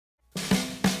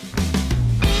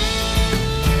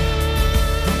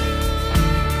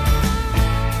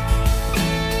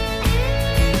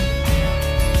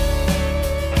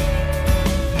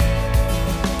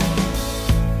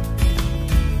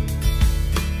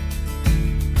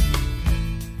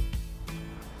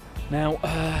Now,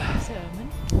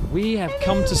 we have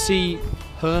come to see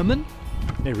Herman.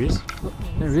 There he is.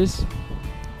 There he is.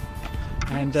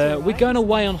 And we're going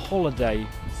away on holiday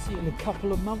in a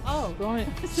couple of months, right?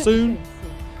 Soon.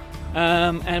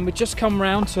 And we just come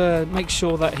round to make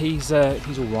sure that he's all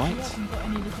right. He hasn't got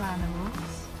any little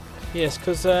animals. Yes,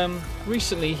 because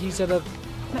recently he's had a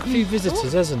few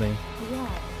visitors, hasn't he? Yeah.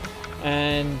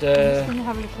 And I'm just going to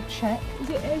have a little check. Is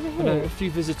it over here? a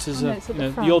few visitors. Oh,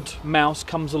 no, the odd mouse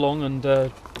comes along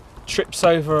and trips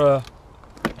over a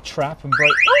trap and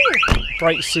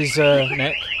breaks his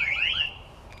neck.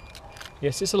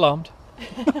 Yes, it's alarmed.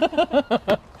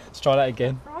 Let's try that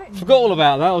again. Forgot all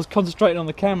about that. I was concentrating on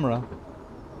the camera.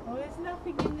 Oh, there's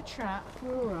nothing in the trap.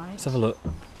 We're all right. Let's have a look.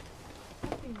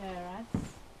 Nothing there, Ads.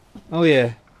 Oh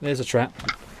yeah, there's a trap.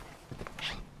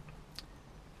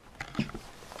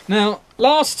 Now,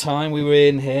 last time we were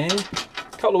in here,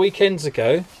 a couple of weekends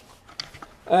ago,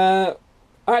 I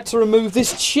had to remove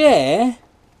this chair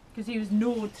because he was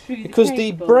gnawed through the because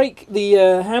cable. the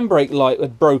handbrake light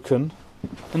had broken,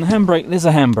 and the handbrake, there's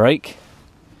a handbrake,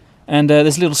 and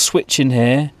there's a little switch in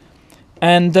here,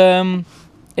 and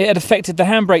it had affected the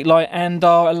handbrake light and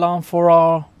our alarm for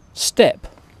our step.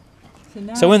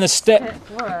 So when the step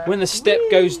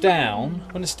goes down,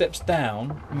 when the step's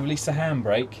down, and we release the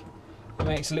handbrake, it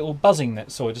makes a little buzzing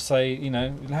sound to say, you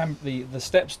know, the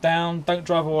step's down, don't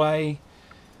drive away,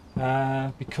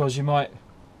 because you might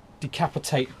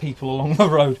decapitate people along the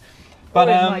road. But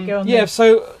yeah,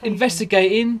 so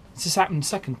investigating, this has happened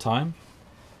second time.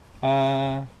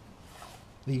 The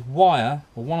wire,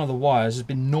 or one of the wires, has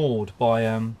been gnawed by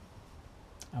a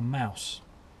mouse.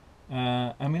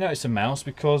 And we noticed a mouse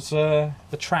because the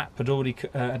trap had already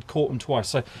had caught them twice.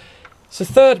 So it's the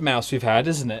third mouse we've had,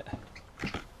 isn't it?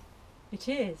 It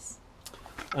is.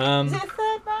 Is it a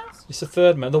third mouse? It's the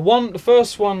third mouse. The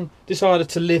first one decided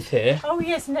to live here. Oh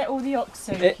yes, and ate all the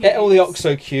OXO cubes. It ate all the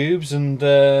OXO cubes and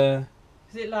is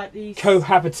it like these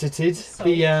cohabitated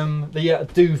the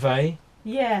duvet.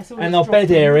 Yes. And our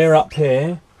bed area up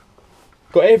here.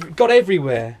 Got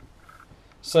everywhere.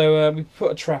 So we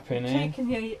put a trap in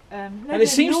here. And it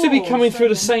seems to be coming through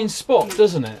the same spot,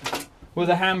 doesn't it? Where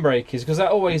the handbrake is, because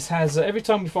that always has. Every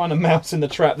time we find a mouse in the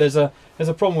trap, there's a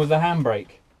problem with the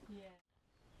handbrake. Yeah.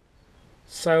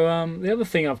 So the other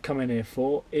thing I've come in here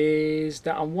for is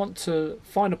that I want to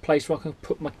find a place where I can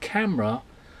put my camera.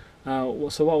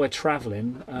 So while we're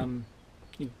travelling,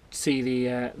 you see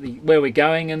the where we're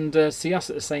going and see us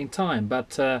at the same time.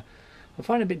 But I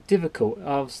find it a bit difficult.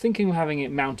 I was thinking of having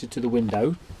it mounted to the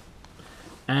window,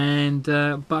 and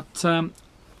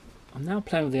I'm now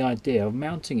playing with the idea of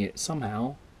mounting it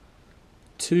somehow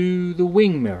to the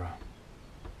wing mirror.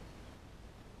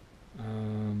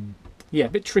 Yeah, a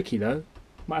bit tricky though.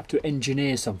 Might have to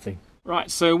engineer something. Right,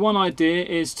 so one idea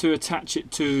is to attach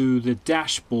it to the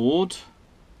dashboard,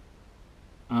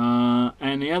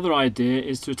 and the other idea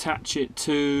is to attach it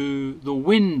to the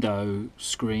window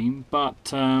screen,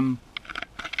 but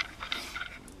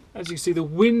as you see, the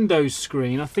window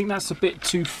screen, I think that's a bit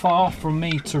too far from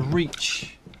me to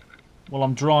reach while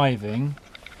I'm driving,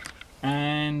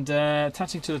 and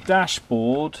attaching to the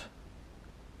dashboard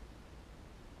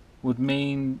would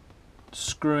mean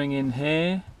screwing in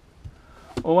here,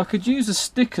 or I could use the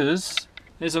stickers.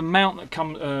 There's a mount that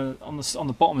comes on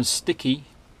the bottom is sticky,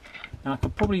 and I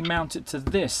could probably mount it to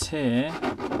this here,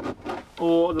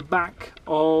 or the back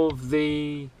of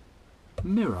the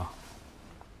mirror.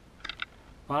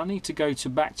 But I need to go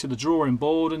back to the drawing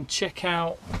board and check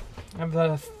out. Have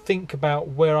a think about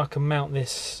where I can mount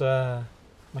this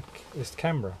this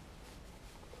camera.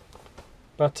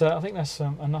 But I think that's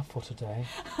enough for today.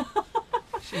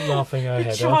 She's laughing her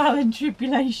head off. The trial and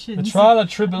tribulations. The trial and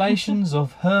tribulations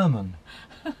of Herman.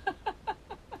 We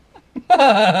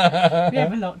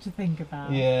have a lot to think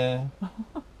about. Yeah.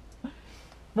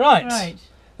 Right.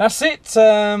 That's it.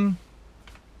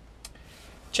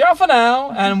 Ciao for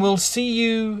now, and we'll see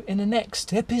you in the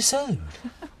next episode.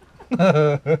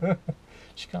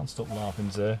 She can't stop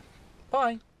laughing, sir.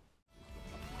 Bye.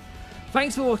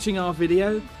 Thanks for watching our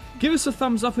video. Give us a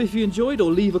thumbs up if you enjoyed,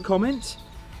 or leave a comment.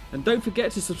 And don't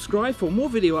forget to subscribe for more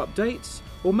video updates,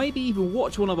 or maybe even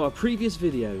watch one of our previous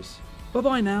videos. Bye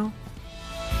bye now.